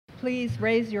Please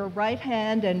raise your right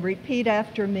hand and repeat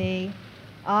after me.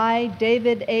 I,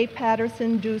 David A.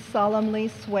 Paterson, do solemnly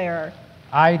swear.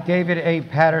 I, David A.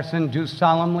 Paterson, do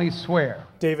solemnly swear.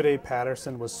 David A.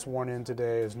 Paterson was sworn in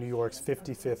today as New York's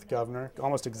 55th governor,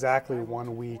 almost exactly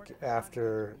 1 week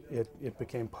after it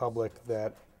became public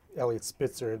that Eliot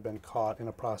Spitzer had been caught in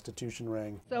a prostitution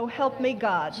ring. So help me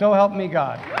God. So help me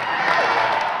God.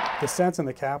 The sense in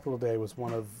the Capitol today was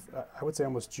one of, I would say,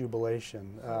 almost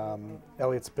jubilation.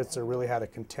 Eliot Spitzer really had a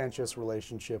contentious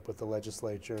relationship with the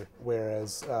legislature,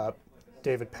 whereas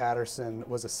David Paterson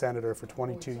was a senator for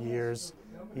 22 years.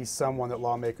 He's someone that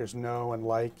lawmakers know and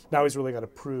like. Now he's really got to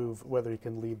prove whether he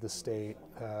can lead the state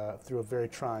through a very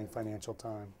trying financial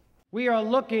time. We are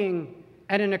looking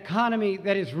at an economy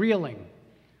that is reeling.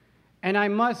 And I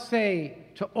must say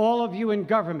to all of you in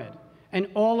government and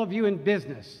all of you in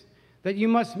business that you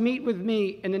must meet with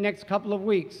me in the next couple of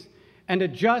weeks and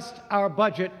adjust our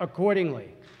budget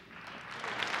accordingly.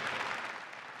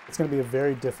 It's going to be a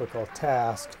very difficult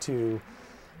task to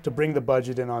bring the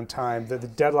budget in on time. The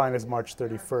deadline is March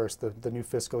 31st. The new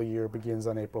fiscal year begins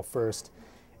on April 1st.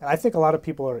 And I think a lot of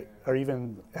people are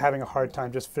even having a hard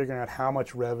time just figuring out how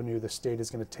much revenue the state is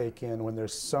going to take in when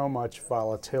there's so much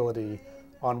volatility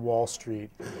on Wall Street.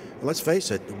 Let's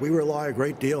face it, we rely a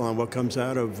great deal on what comes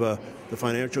out of the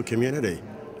financial community,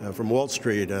 from Wall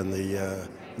Street and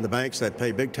the banks that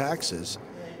pay big taxes,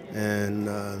 and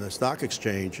the stock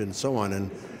exchange and so on. And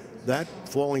that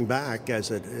falling back, as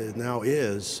it now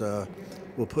is,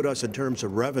 will put us in terms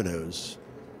of revenues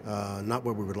not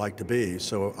where we would like to be.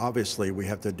 So obviously we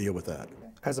have to deal with that.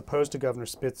 As opposed to Governor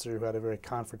Spitzer, who had a very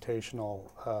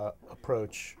confrontational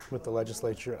approach with the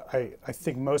legislature, I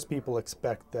think most people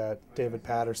expect that David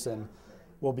Paterson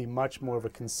will be much more of a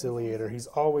conciliator. He's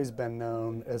always been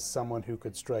known as someone who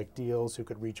could strike deals, who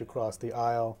could reach across the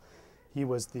aisle. He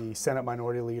was the Senate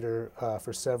Minority Leader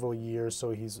for several years, so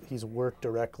he's worked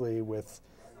directly with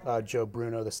Joe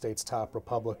Bruno, the state's top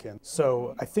Republican.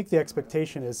 So I think the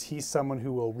expectation is he's someone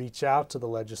who will reach out to the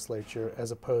legislature as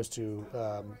opposed to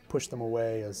push them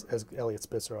away as Eliot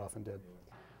Spitzer often did.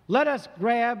 Let us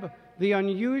grab the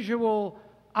unusual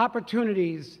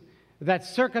opportunities that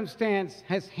circumstance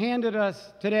has handed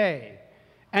us today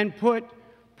and put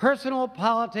personal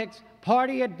politics,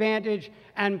 party advantage,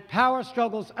 and power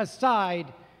struggles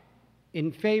aside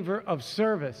in favor of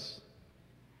service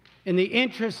in the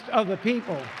interest of the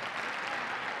people.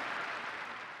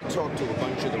 I talked to a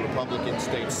bunch of the Republican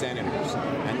state senators,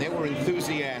 and they were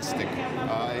enthusiastic.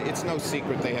 It's no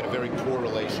secret they had a very poor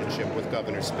relationship with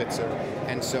Governor Spitzer,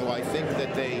 and so I think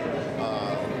that they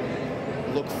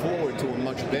look forward to a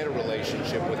much better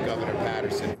relationship with Governor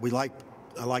Paterson.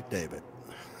 I like David.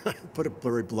 Put it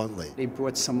very bluntly. They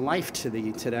brought some life to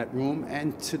that room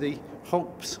and to the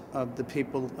hopes of the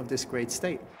people of this great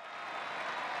state.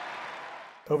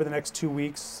 Over the next 2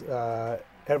 weeks,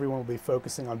 everyone will be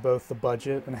focusing on both the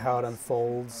budget and how it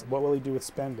unfolds. What will he do with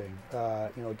spending?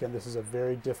 Again, this is a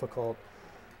very difficult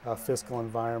fiscal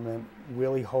environment.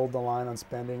 Will he hold the line on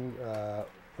spending?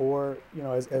 Or,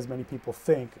 as many people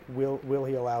think, will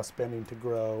he allow spending to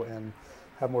grow and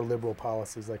have more liberal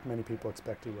policies like many people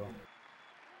expect he will?